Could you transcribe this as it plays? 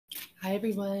Hi,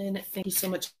 everyone. Thank you so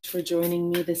much for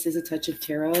joining me. This is A Touch of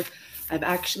Tarot. I've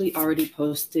actually already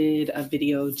posted a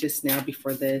video just now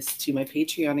before this to my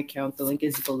Patreon account. The link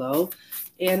is below.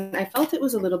 And I felt it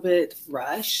was a little bit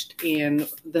rushed. And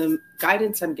the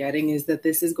guidance I'm getting is that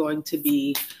this is going to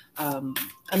be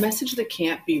a message that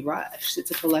can't be rushed. It's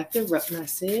a collective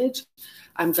message.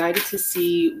 I'm guided to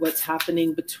see what's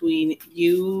happening between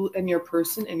you and your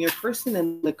person and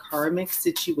the karmic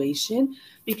situation,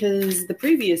 because the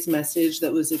previous message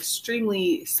that was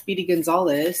extremely Speedy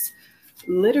Gonzalez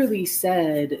literally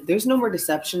said there's no more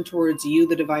deception towards you,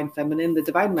 the divine feminine. The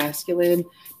divine masculine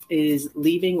is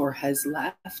leaving or has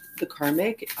left the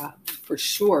karmic for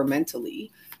sure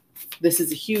mentally. This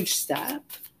is a huge step.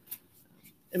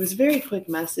 It was a very quick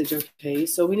message, okay?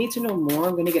 So we need to know more.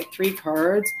 I'm going to get 3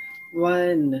 cards.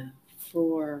 One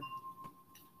for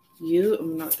you.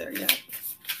 I'm not there yet.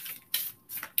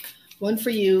 One for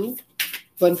you,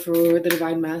 one for the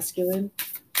divine masculine,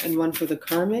 and one for the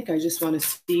karmic. I just want to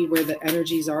see where the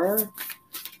energies are.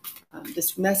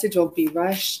 This message won't be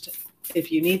rushed.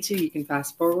 If you need to, you can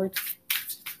fast forward.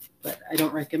 But I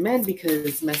don't recommend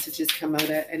because messages come out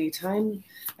at any time.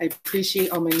 I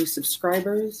appreciate all my new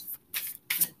subscribers.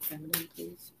 Feminine,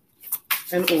 please.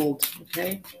 And old,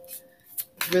 okay?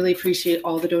 Really appreciate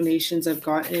all the donations I've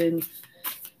gotten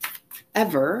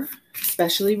ever,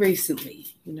 especially recently,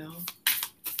 you know.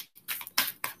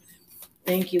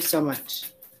 Thank you so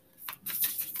much.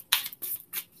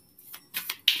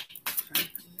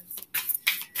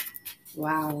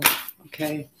 Wow.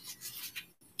 Okay.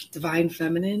 Divine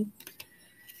feminine.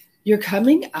 You're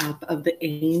coming up of the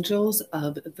angels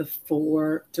of the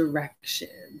 4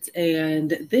 directions.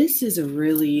 And this is a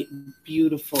really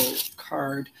beautiful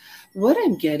card. What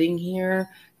I'm getting here,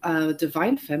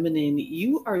 divine feminine,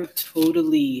 you are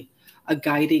totally a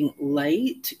guiding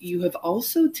light. You have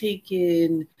also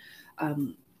taken,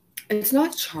 it's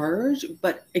not charge,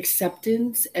 but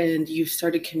acceptance, and you've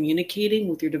started communicating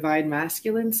with your divine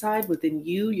masculine side within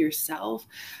you, yourself.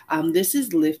 This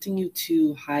is lifting you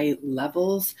to high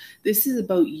levels. This is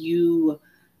about you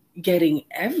getting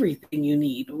everything you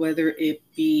need, whether it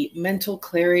be mental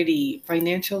clarity,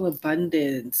 financial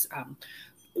abundance,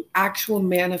 actual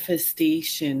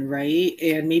manifestation, right?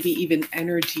 And maybe even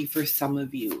energy for some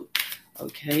of you,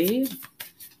 okay?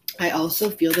 I also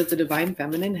feel that the divine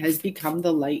feminine has become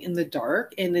the light in the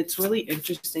dark. And it's really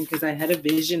interesting because I had a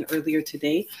vision earlier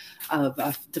today of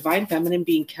a divine feminine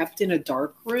being kept in a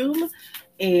dark room.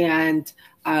 And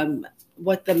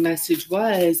what the message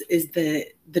was is that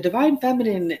the divine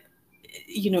feminine,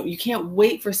 you know, you can't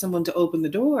wait for someone to open the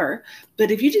door.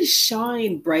 But if you just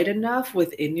shine bright enough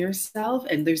within yourself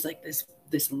and there's like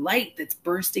this light that's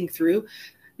bursting through,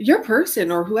 your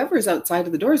person or whoever is outside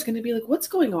of the door is going to be like, what's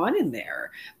going on in there?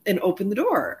 And open the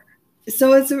door.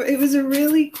 So it was a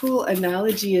really cool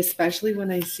analogy, especially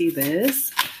when I see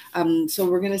this. So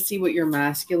we're going to see what your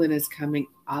masculine is coming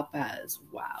up as.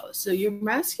 Wow. So your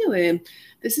masculine,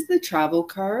 this is the travel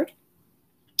card.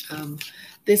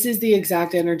 This is the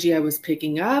exact energy I was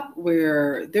picking up,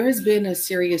 where there has been a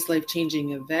serious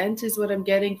life-changing event is what I'm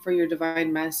getting for your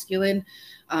divine masculine.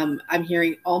 I'm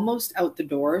hearing almost out the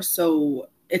door. So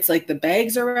it's like the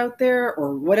bags are out there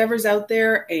or whatever's out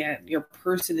there and your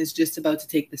person is just about to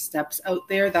take the steps out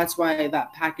there. That's why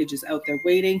that package is out there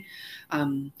waiting.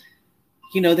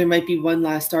 You know, there might be one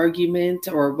last argument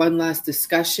or one last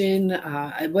discussion.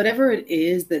 Whatever it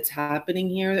is that's happening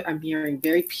here, I'm hearing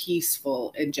very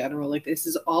peaceful in general. Like this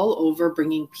is all over,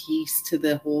 bringing peace to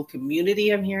the whole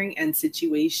community, I'm hearing, and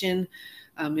situation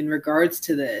in regards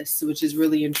to this, which is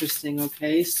really interesting.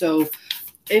 Okay, so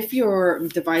if your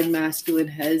divine masculine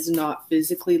has not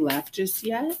physically left just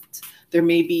yet, there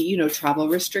may be, you know, travel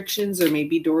restrictions or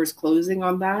maybe doors closing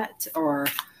on that or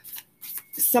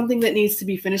something that needs to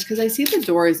be finished, because I see the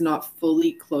door is not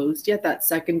fully closed yet. That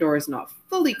second door is not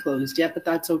fully closed yet, but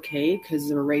that's okay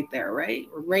because we're right there, right?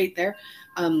 We're right there.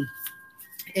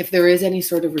 If there is any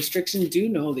sort of restriction, do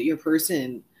know that your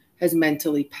person has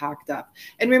mentally packed up.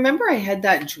 And remember, I had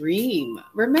that dream.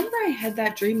 Remember, I had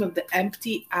that dream of the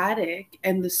empty attic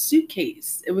and the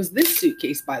suitcase. It was this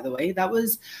suitcase, by the way. That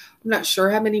was, I'm not sure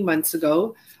how many months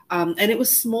ago. And it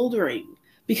was smoldering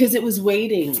because it was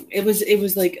waiting. It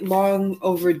was like long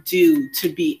overdue to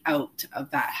be out of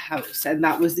that house. And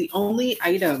that was the only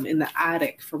item in the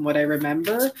attic from what I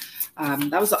remember.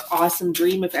 That was an awesome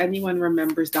dream. If anyone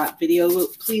remembers that video,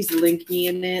 please link me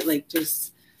in it. Like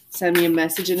just send me a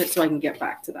message in it so I can get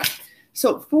back to that.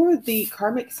 So for the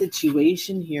karmic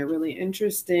situation here, really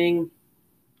interesting,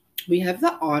 we have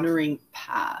the honoring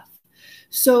path.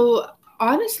 So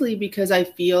honestly, because I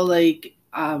feel like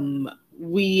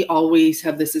we always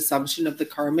have this assumption of the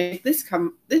karmic. This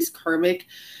karmic,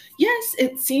 yes,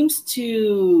 it seems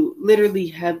to literally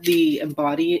have the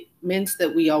embodiments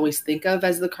that we always think of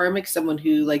as the karmic, someone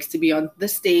who likes to be on the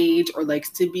stage or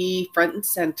likes to be front and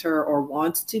center or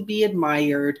wants to be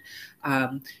admired.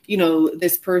 You know,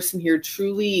 this person here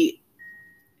truly,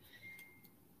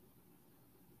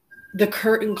 the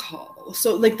curtain call.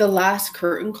 So like the last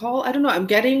curtain call, I don't know, I'm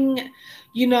getting,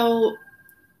 you know,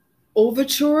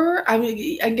 overture. I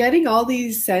mean, I'm getting all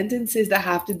these sentences that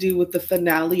have to do with the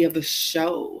finale of a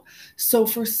show. So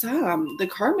for some, the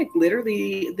karmic,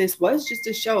 literally, this was just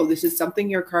a show. This is something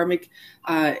your karmic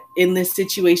in this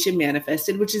situation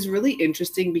manifested, which is really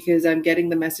interesting because I'm getting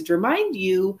the message, remind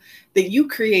you that you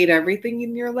create everything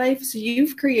in your life. So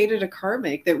you've created a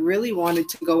karmic that really wanted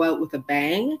to go out with a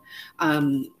bang,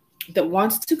 that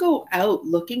wants to go out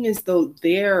looking as though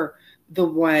they're the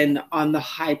one on the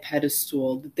high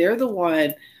pedestal. They're the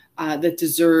one that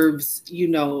deserves, you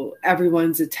know,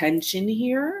 everyone's attention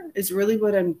here is really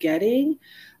what I'm getting.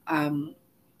 I'm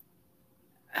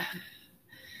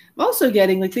also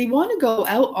getting like they want to go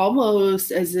out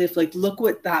almost as if like, look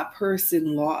what that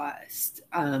person lost.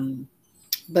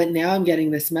 But now I'm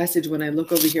getting this message when I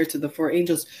look over here to the four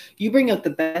angels. You bring out the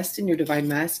best in your divine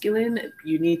masculine.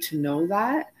 You need to know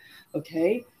that.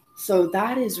 Okay. So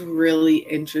that is really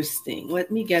interesting. Let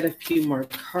me get a few more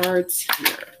cards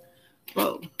here.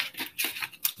 Whoa.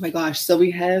 My gosh. So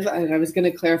we have, I was going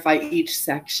to clarify each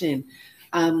section.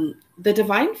 The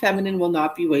divine feminine will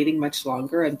not be waiting much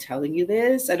longer. I'm telling you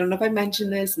this. I don't know if I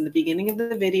mentioned this in the beginning of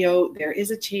the video. There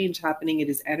is a change happening. It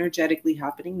is energetically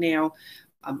happening now.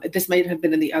 This might have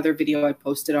been in the other video I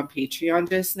posted on Patreon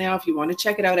just now. If you want to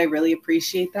check it out, I really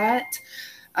appreciate that.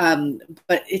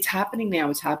 But it's happening now.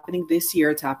 It's happening this year.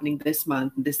 It's happening this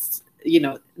month, this, you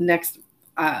know, next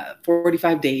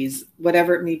 45 days,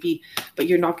 whatever it may be. But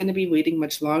you're not going to be waiting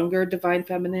much longer, divine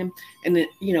feminine. And,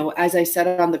 you know, as I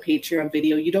said on the Patreon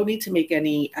video, you don't need to make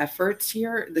any efforts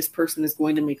here. This person is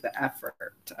going to make the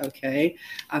effort. Okay.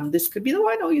 This could be the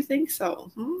one. Oh, you think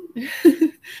so?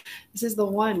 This is the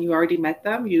one. You already met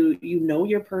them. You know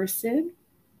your person.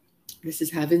 This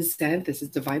is heaven sent. This is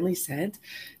divinely sent.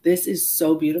 This is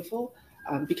so beautiful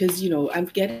because, you know, I'm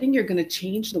getting you're going to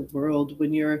change the world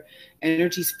when your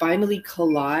energies finally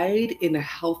collide in a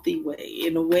healthy way,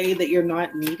 in a way that you're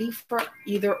not needy for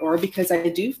either or, because I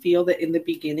do feel that in the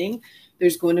beginning,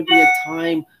 there's going to be a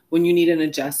time when you need an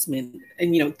adjustment.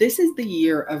 And, you know, this is the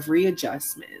year of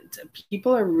readjustment.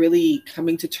 People are really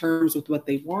coming to terms with what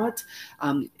they want.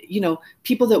 You know,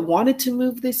 people that wanted to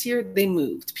move this year, they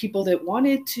moved. People that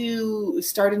wanted to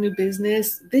start a new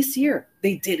business this year,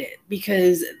 they did it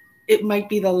because it might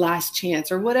be the last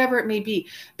chance or whatever it may be.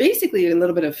 Basically, a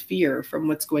little bit of fear from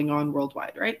what's going on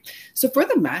worldwide, right? So for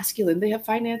the masculine, they have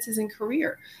finances and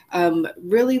career.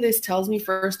 Really, this tells me,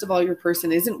 first of all, your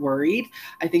person isn't worried.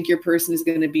 I think your person is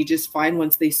going to be just fine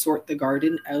once they sort the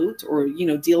garden out or, you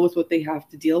know, deal with what they have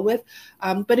to deal with.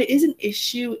 But it is an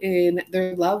issue in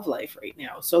their love life right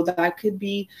now. So that could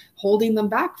be holding them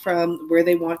back from where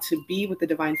they want to be with the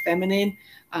divine feminine.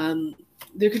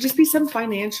 There could just be some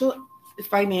financial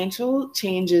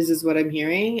changes is what I'm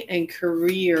hearing, and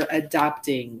career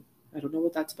adapting. I don't know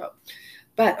what that's about,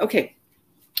 but okay.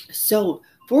 So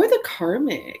for the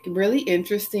karmic, really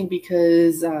interesting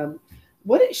because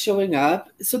what it's showing up.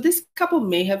 So this couple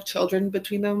may have children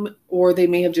between them, or they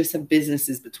may have just have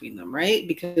businesses between them, right?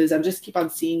 Because I'm just keep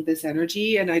on seeing this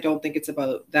energy, and I don't think it's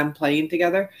about them playing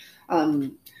together.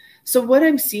 So what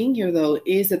I'm seeing here, though,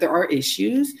 is that there are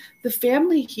issues.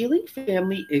 The healing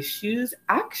family issues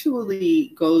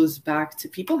actually goes back to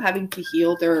people having to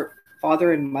heal their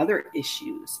father and mother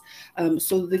issues.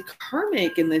 So the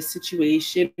karmic in this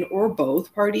situation, or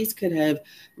both parties, could have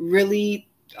really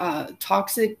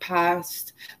toxic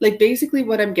past. Like basically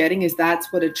what I'm getting is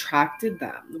that's what attracted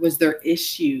them, was their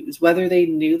issues, whether they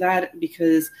knew that,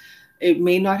 because it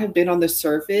may not have been on the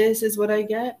surface is what I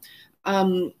get.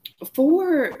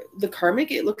 For the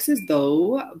karmic, it looks as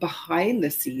though behind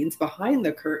the scenes, behind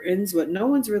the curtains, what no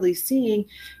one's really seeing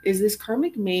is this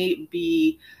karmic may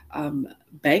be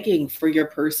begging for your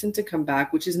person to come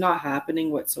back, which is not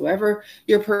happening whatsoever.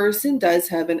 Your person does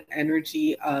have an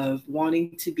energy of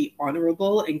wanting to be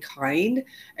honorable and kind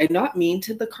and not mean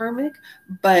to the karmic,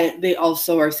 but they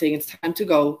also are saying it's time to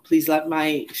go. Please let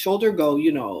my shoulder go.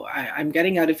 You know, I'm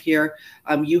getting out of here.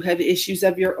 You have issues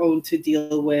of your own to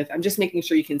deal with. I'm just making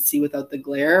sure you can see without the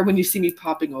glare when you see me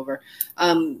popping over.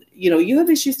 You know, you have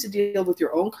issues to deal with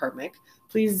your own karmic.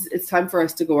 Please, it's time for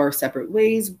us to go our separate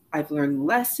ways. I've learned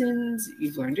lessons.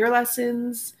 You've learned your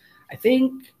lessons. I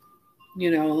think,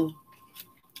 you know,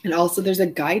 And also there's a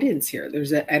guidance here.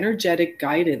 There's an energetic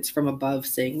guidance from above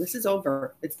saying, this is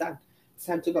over. It's done. It's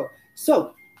time to go.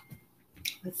 So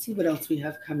let's see what else we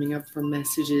have coming up for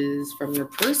messages from your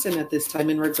person at this time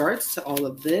in regards to all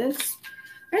of this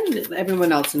and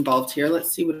everyone else involved here.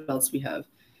 Let's see what else we have.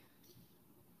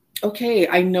 Okay,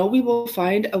 I know we will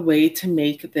find a way to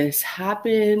make this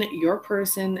happen. Your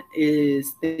person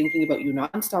is thinking about you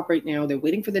nonstop right now. They're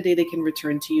waiting for the day they can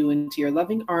return to you into your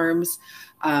loving arms.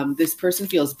 This person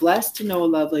feels blessed to know a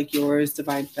love like yours,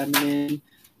 divine feminine.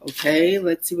 Okay,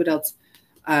 let's see what else.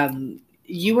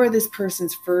 You are this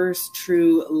person's first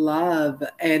true love.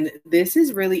 And this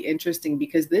is really interesting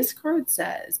because this card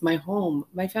says, my home,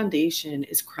 my foundation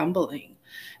is crumbling.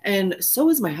 And so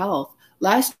is my health.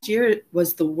 Last year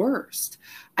was the worst.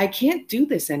 I can't do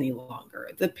this any longer.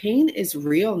 The pain is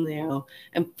real now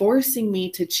and forcing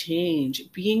me to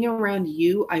change. Being around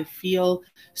you, I feel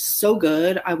so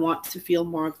good. I want to feel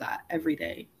more of that every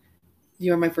day.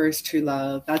 You're my first true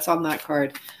love. That's on that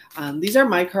card. These are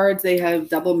my cards. They have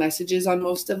double messages on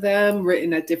most of them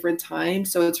written at different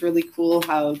times. So it's really cool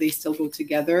how they still go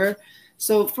together.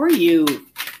 So for you,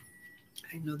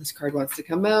 I know this card wants to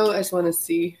come out. I just want to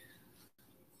see.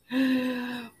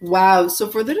 Wow. So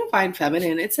for the divine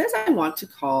feminine, it says I want to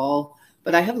call,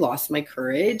 but I have lost my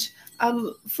courage.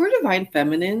 For divine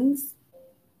feminines,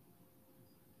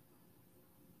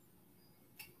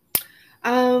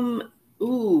 okay.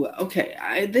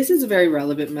 This is a very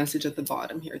relevant message at the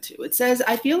bottom here too. It says,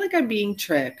 I feel like I'm being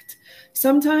tricked.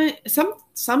 Sometimes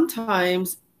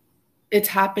it's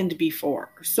happened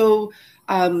before. So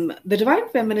the divine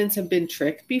feminines have been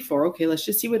tricked before. Okay, let's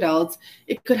just see what else.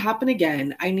 It could happen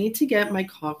again. I need to get my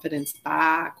confidence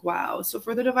back. Wow. So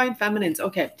for the divine feminines,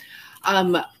 okay.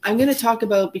 I'm going to talk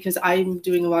about, because I'm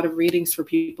doing a lot of readings for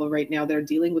people right now that are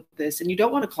dealing with this, and you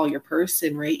don't want to call your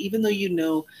person, right? Even though you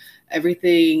know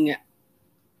everything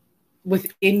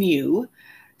within you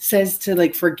says to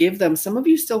like forgive them. Some of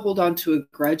you still hold on to a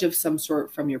grudge of some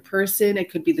sort from your person.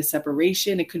 It could be the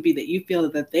separation. It could be that you feel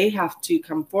that they have to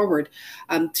come forward.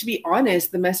 To be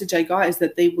honest, the message I got is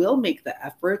that they will make the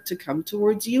effort to come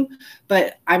towards you,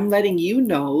 but I'm letting you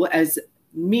know, as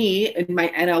me and my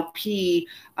NLP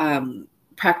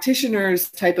practitioners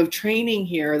type of training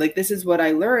here, like this is what I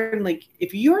learned. Like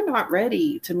if you're not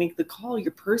ready to make the call,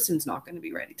 your person's not going to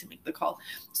be ready to make the call.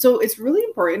 So it's really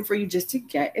important for you just to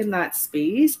get in that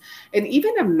space and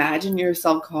even imagine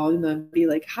yourself calling them, be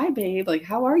like, hi babe, like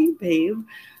how are you babe?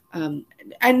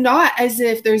 And not as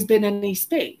if there's been any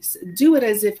space. Do it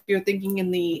as if you're thinking in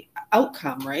the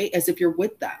outcome, right? As if you're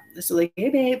with them. So like, hey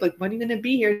babe, like when are you going to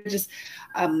be here? Just,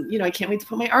 I can't wait to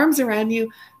put my arms around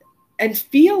you. And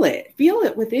feel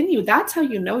it within you. That's how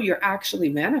you know you're actually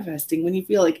manifesting, when you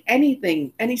feel like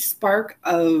anything, any spark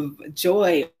of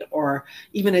joy or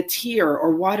even a tear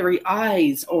or watery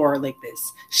eyes or like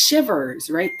this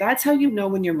shivers, right? That's how you know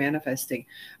when you're manifesting.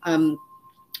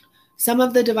 Some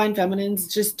of the divine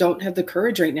feminines just don't have the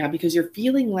courage right now because you're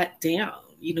feeling let down.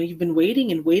 You've been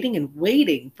waiting and waiting and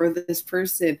waiting for this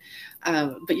person,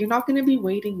 but you're not going to be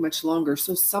waiting much longer.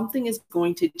 So something is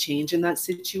going to change in that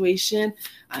situation.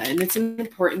 And it's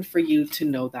important for you to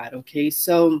know that. Okay.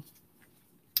 So,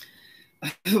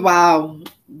 wow.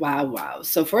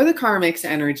 So for the karmic's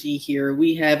energy here,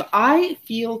 we have, I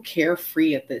feel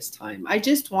carefree at this time. I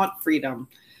just want freedom.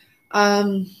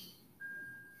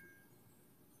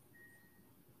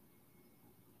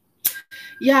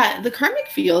 Yeah, the karmic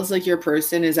feels like your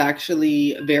person is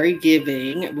actually very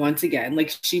giving. Once again,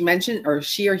 like she mentioned, or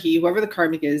she or he, whoever the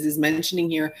karmic is mentioning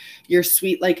here, you're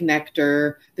sweet like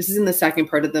nectar. This is in the second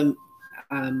part of the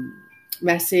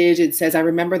message. It says, I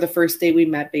remember the first day we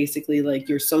met, basically, like,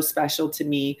 you're so special to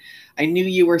me. I knew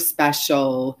you were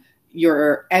special.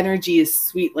 Your energy is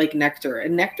sweet like nectar,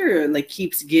 and nectar like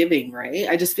keeps giving, right?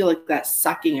 I just feel like that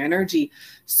sucking energy.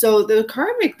 So the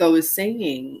karmic though is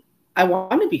saying, I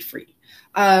want to be free.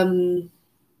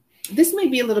 This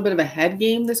might be a little bit of a head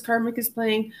game this karmic is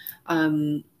playing.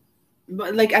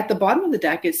 But like at the bottom of the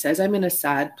deck, it says, I'm in a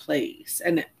sad place.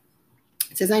 And it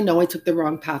says, I know I took the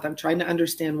wrong path. I'm trying to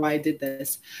understand why I did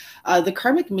this. The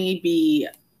karmic may be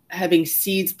having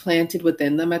seeds planted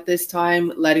within them at this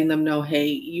time, letting them know, hey,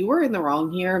 you were in the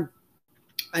wrong here.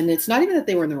 And it's not even that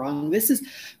they were in the wrong. This is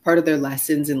part of their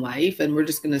lessons in life. And we're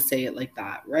just going to say it like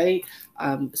that, right?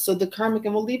 So the karmic,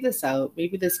 and we'll leave this out.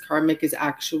 Maybe this karmic is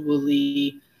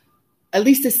actually, at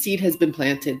least a seed has been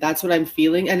planted. That's what I'm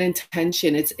feeling. An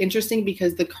intention. It's interesting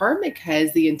because the karmic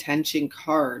has the intention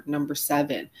card, number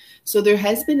 7. So there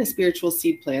has been a spiritual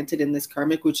seed planted in this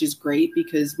karmic, which is great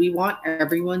because we want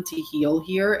everyone to heal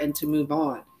here and to move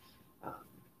on.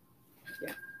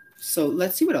 Yeah. So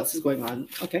let's see what else is going on.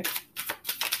 Okay.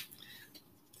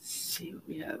 see what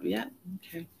we have. Yeah.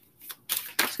 Okay.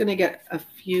 Just going to get a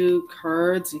few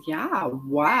cards. Yeah.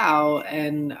 Wow.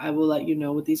 And I will let you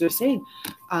know what these are saying.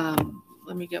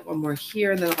 Let me get one more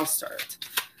here and then I'll start.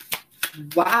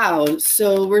 Wow.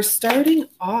 So we're starting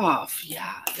off.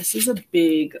 Yeah. This is a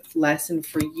big lesson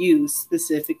for you,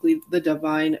 specifically the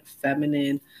divine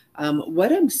feminine.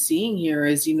 What I'm seeing here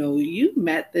is, you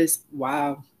met this,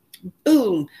 wow,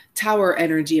 boom, tower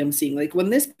energy I'm seeing. Like when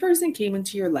this person came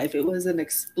into your life, it was an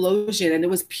explosion and it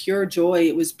was pure joy.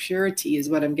 It was purity is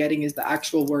what I'm getting, is the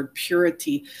actual word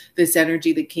purity. This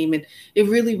energy that came in, it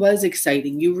really was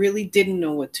exciting. You really didn't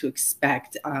know what to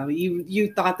expect.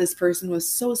 You thought this person was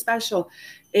so special,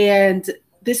 and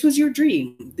this was your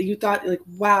dream. You thought like,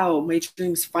 wow, my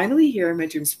dream's finally here. My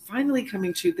dream's finally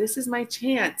coming true. This is my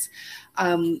chance.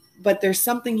 But there's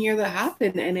something here that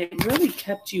happened and it really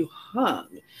kept you hung.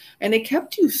 And it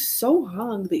kept you so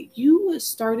hung that you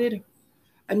started,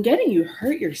 I'm getting, you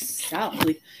hurt yourself.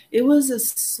 Like it was a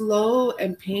slow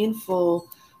and painful,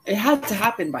 it had to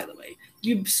happen, by the way.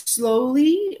 You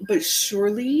slowly but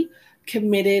surely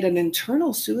committed an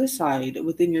internal suicide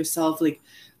within yourself. Like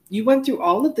you went through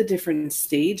all of the different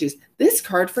stages. This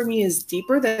card for me is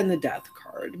deeper than the death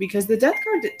card, because the death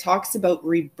card, it talks about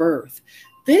rebirth.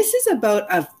 This is about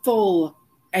a full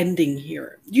ending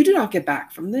here. You do not get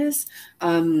back from this.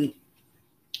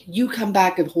 You come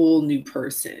back a whole new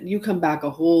person. You come back a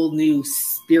whole new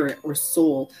spirit or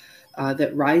soul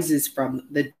that rises from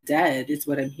the dead is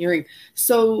what I'm hearing.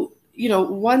 So,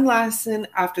 one lesson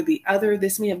after the other.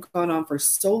 This may have gone on for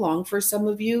so long for some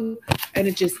of you, and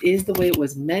it just is the way it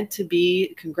was meant to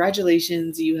be.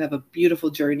 Congratulations. You have a beautiful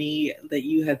journey that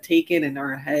you have taken and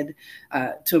are ahead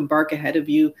to embark ahead of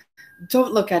you.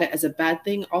 Don't look at it as a bad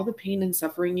thing. All the pain and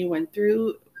suffering you went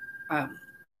through,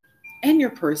 and your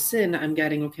person, I'm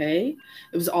getting, okay?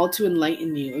 It was all to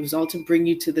enlighten you. It was all to bring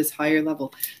you to this higher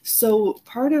level. So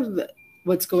part of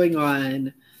what's going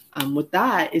on with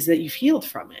that is that you've healed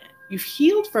from it. You've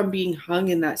healed from being hung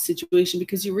in that situation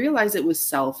because you realize it was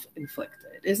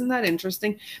self-inflicted. Isn't that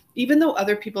interesting? Even though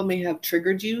other people may have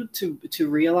triggered you to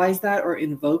realize that, or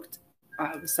invoked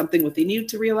something within you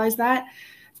to realize that,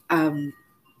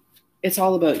 it's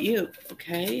all about you,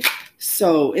 okay?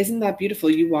 So isn't that beautiful?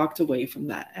 You walked away from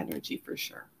that energy for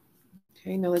sure.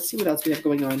 Okay, now let's see what else we have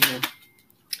going on here.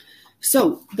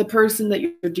 So the person that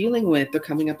you're dealing with, they're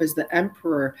coming up as the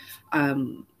Emperor.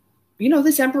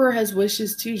 This Emperor has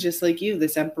wishes too, just like you.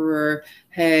 This Emperor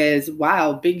has,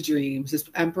 wow, big dreams. This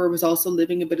Emperor was also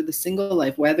living a bit of the single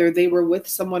life, whether they were with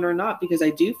someone or not, because I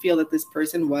do feel that this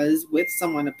person was with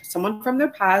someone from their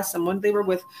past, someone they were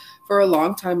with for a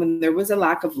long time, and there was a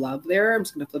lack of love there. I'm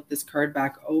just going to flip this card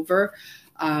back over.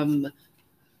 But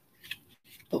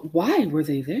why were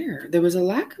they there? There was a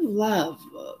lack of love,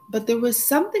 but there was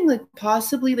something like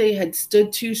possibly they had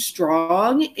stood too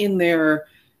strong in their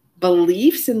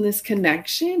beliefs in this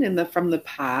connection from the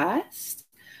past.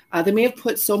 They may have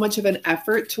put so much of an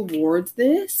effort towards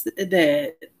this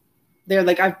that they're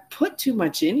like, I've put too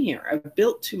much in here. I've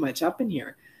built too much up in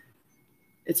here.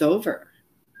 It's over.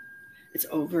 It's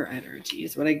over energy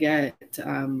is what I get,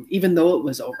 even though it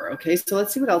was over. Okay, so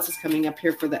let's see what else is coming up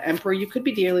here for the Emperor. You could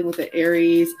be dealing with the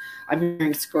Aries. I'm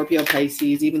hearing Scorpio,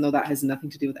 Pisces, even though that has nothing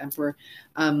to do with Emperor.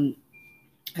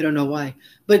 I don't know why.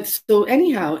 But so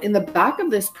anyhow, in the back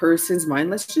of this person's mind,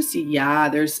 let's just see.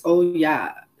 Yeah,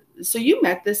 so you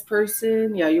met this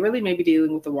person. Yeah, you really may be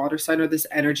dealing with the water sign, or this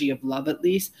energy of love at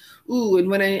least. Ooh, and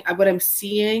what I'm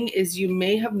seeing is you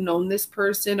may have known this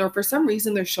person, or for some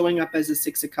reason they're showing up as a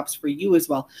Six of Cups for you as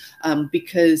well.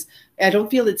 Because I don't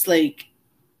feel it's like,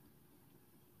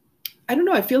 I don't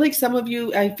know. I feel like some of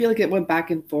you, I feel like it went back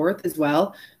and forth as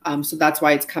well. So that's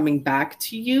why it's coming back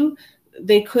to you.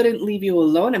 They couldn't leave you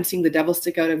alone. I'm seeing the Devil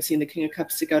stick out. I'm seeing the King of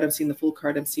Cups stick out. I'm seeing the Fool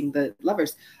card. I'm seeing the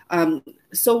Lovers.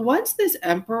 So once this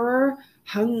Emperor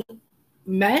found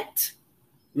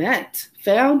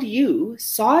you,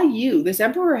 saw you, this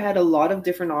Emperor had a lot of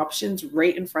different options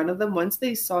right in front of them. Once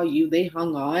they saw you, they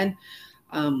hung on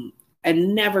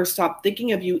and never stopped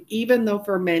thinking of you, even though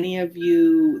for many of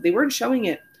you, they weren't showing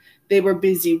it. They were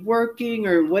busy working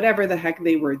or whatever the heck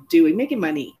they were doing, making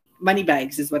money. Money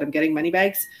bags is what I'm getting. Money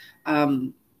bags.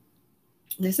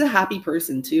 This is a happy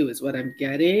person too, is what I'm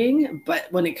getting. But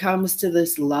when it comes to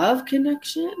this love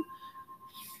connection,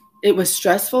 it was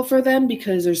stressful for them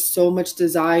because there's so much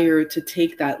desire to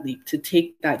take that leap, to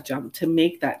take that jump, to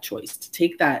make that choice, to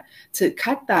take that, to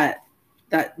cut that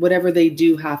whatever they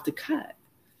do have to cut.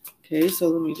 Okay, so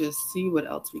let me just see what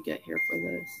else we get here for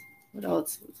this. What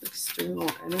else was external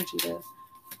energy there?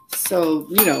 So,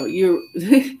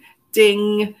 you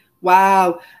ding.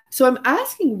 Wow. So I'm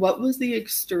asking, what was the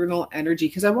external energy?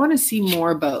 Because I want to see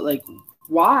more about like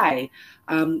why.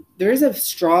 There's a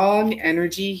strong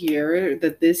energy here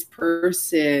that this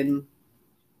person,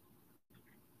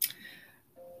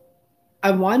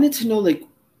 I wanted to know like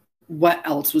what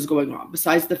else was going on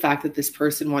besides the fact that this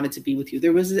person wanted to be with you.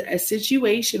 There was a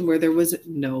situation where there was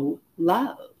no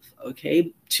love.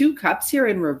 Okay. 2 cups here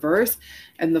in reverse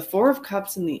and the 4 of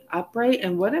cups in the upright.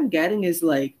 And what I'm getting is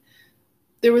like,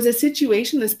 there was a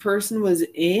situation this person was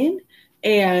in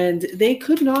and they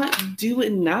could not do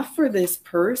enough for this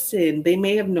person. They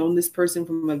may have known this person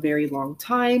from a very long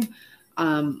time.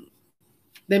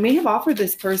 They may have offered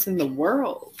this person the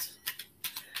world.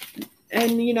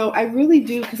 And, you know, I really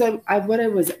do, because what I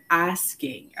was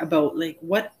asking about, like,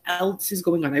 what else is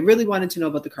going on? I really wanted to know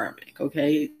about the karmic,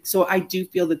 okay? So I do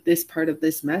feel that this part of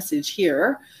this message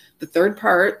here, the third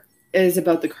part, is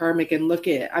about the karmic. And look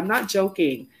at, I'm not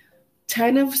joking.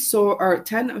 10 of swords,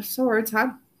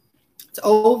 huh? It's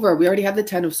over. We already have the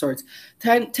 10 of swords.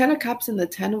 10 of cups and the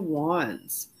 10 of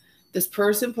wands. This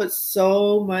person put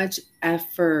so much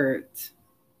effort.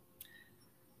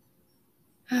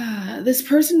 This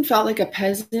person felt like a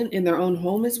peasant in their own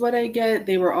home is what I get.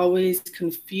 They were always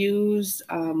confused.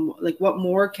 Like, what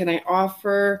more can I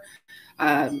offer?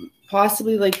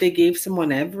 Possibly like they gave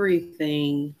someone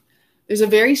everything. There's a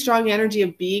very strong energy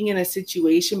of being in a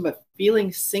situation, but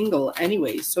feeling single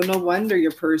anyways. So no wonder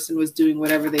your person was doing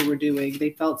whatever they were doing. They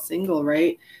felt single,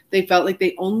 right? They felt like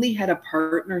they only had a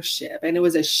partnership, and it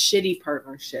was a shitty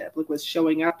partnership. Look what's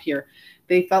showing up here.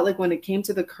 They felt like when it came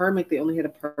to the karmic, they only had a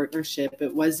partnership.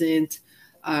 It wasn't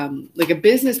like a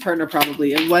business partner,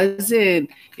 probably. It wasn't,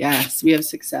 yes, we have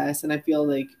success. And I feel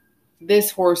like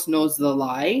this horse knows the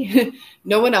lie.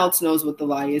 No one else knows what the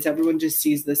lie is. Everyone just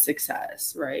sees the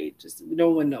success, right? Just no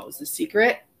one knows the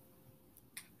secret.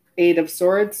 8 of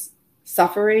swords,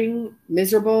 suffering,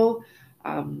 miserable.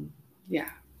 Yeah.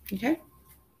 Okay.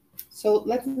 So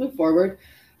let's move forward.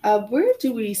 Where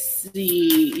do we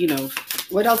see, you know,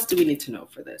 what else do we need to know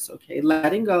for this? Okay.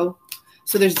 Letting go.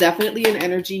 So there's definitely an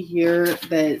energy here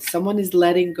that someone is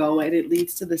letting go, and it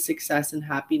leads to the success and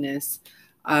happiness.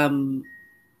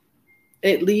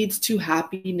 It leads to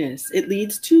happiness. It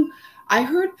leads to, I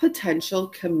heard potential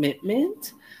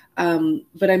commitment,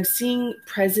 but I'm seeing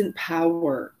present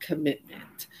power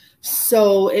commitment.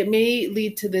 So it may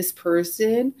lead to this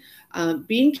person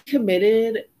being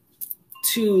committed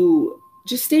to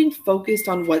just staying focused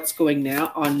on what's going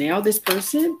on now. This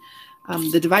person,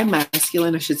 the divine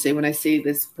masculine, I should say, when I say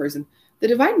this person, the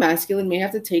divine masculine may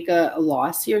have to take a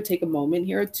loss here, take a moment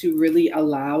here to really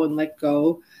allow and let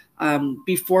go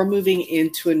before moving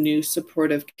into a new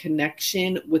supportive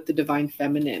connection with the divine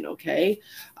feminine, okay?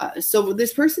 So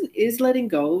this person is letting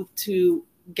go to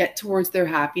get towards their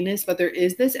happiness, but there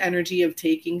is this energy of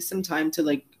taking some time to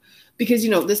like, because,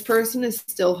 you know, this person is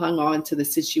still hung on to the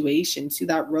situation. See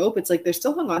that rope? It's like they're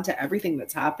still hung on to everything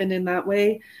that's happened in that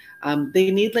way. They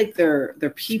need like their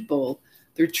people,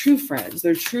 their true friends,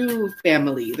 their true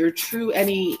family, their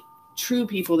any true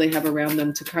people they have around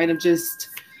them to kind of just,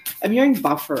 I'm hearing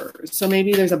buffer. So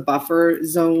maybe there's a buffer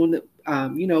zone,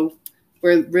 you know,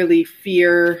 where really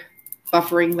fear,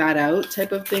 buffering that out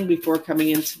type of thing before coming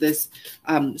into this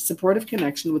supportive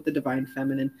connection with the divine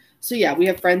feminine. So yeah, we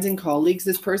have friends and colleagues.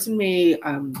 This person may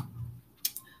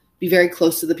be very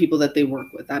close to the people that they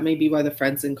work with. That may be why the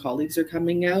friends and colleagues are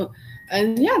coming out.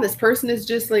 And yeah, this person is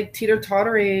just like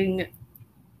teeter-tottering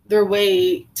their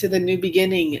way to the new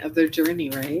beginning of their journey,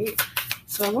 right?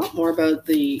 So I want more about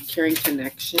the caring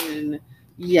connection.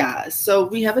 Yeah, so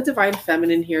we have a divine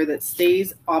feminine here that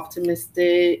stays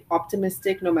optimistic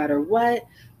no matter what.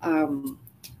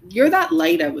 You're that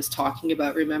light I was talking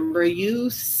about. Remember,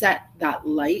 you set that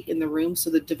light in the room,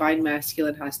 so the divine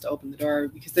masculine has to open the door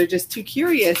because they're just too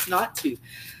curious not to.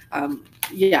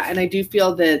 Yeah, and I do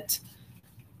feel that.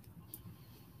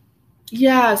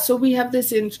 Yeah, so we have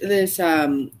this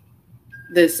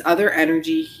this other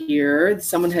energy here.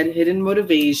 Someone had hidden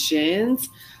motivations,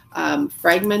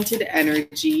 fragmented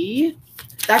energy.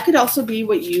 That could also be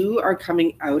what you are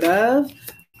coming out of.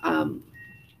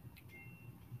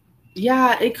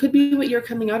 Yeah, it could be what you're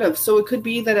coming out of. So it could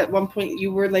be that at one point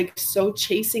you were like so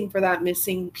chasing for that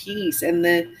missing piece, and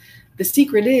the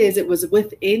secret is it was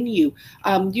within you.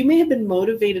 You may have been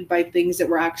motivated by things that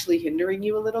were actually hindering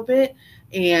you a little bit,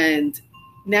 and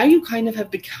now you kind of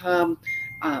have become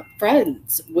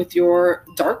friends with your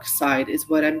dark side is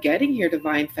what I'm getting here,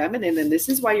 divine feminine. And this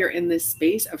is why you're in this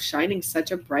space of shining such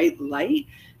a bright light.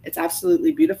 It's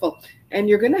absolutely beautiful. And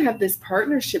you're going to have this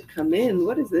partnership come in.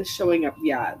 What is this showing up?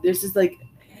 Yeah, this is like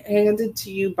handed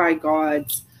to you by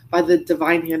the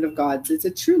divine hand of gods. It's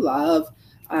a true love.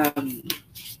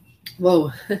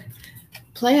 Whoa.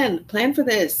 Plan for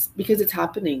this because it's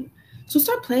happening. So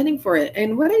start planning for it.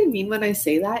 And what I mean when I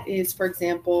say that is, for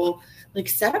example, like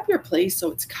set up your place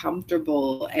so it's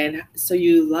comfortable and so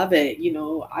you love it. You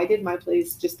know, I did my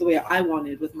place just the way I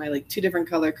wanted with my like 2 different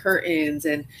color curtains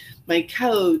and my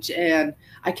couch, and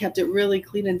I kept it really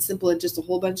clean and simple and just a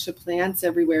whole bunch of plants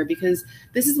everywhere because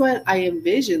this is what I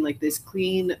envision, like this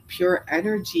clean, pure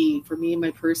energy for me and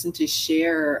my person to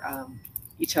share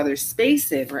each other's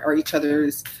space in, or each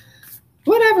other's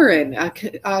whatever in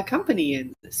company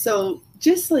in. So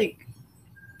just like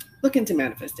look into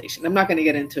manifestation. I'm not going to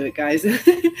get into it, guys.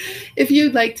 If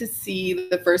you'd like to see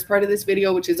the first part of this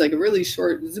video, which is like a really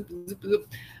short zip, zip, zip,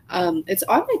 it's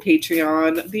on my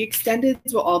Patreon. The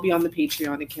extendeds will all be on the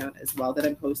Patreon account as well that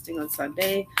I'm posting on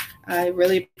Sunday. I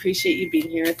really appreciate you being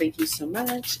here. Thank you so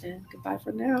much, and goodbye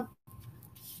for now.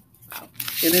 Wow,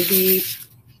 it's gonna be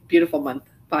a beautiful month.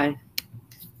 Bye.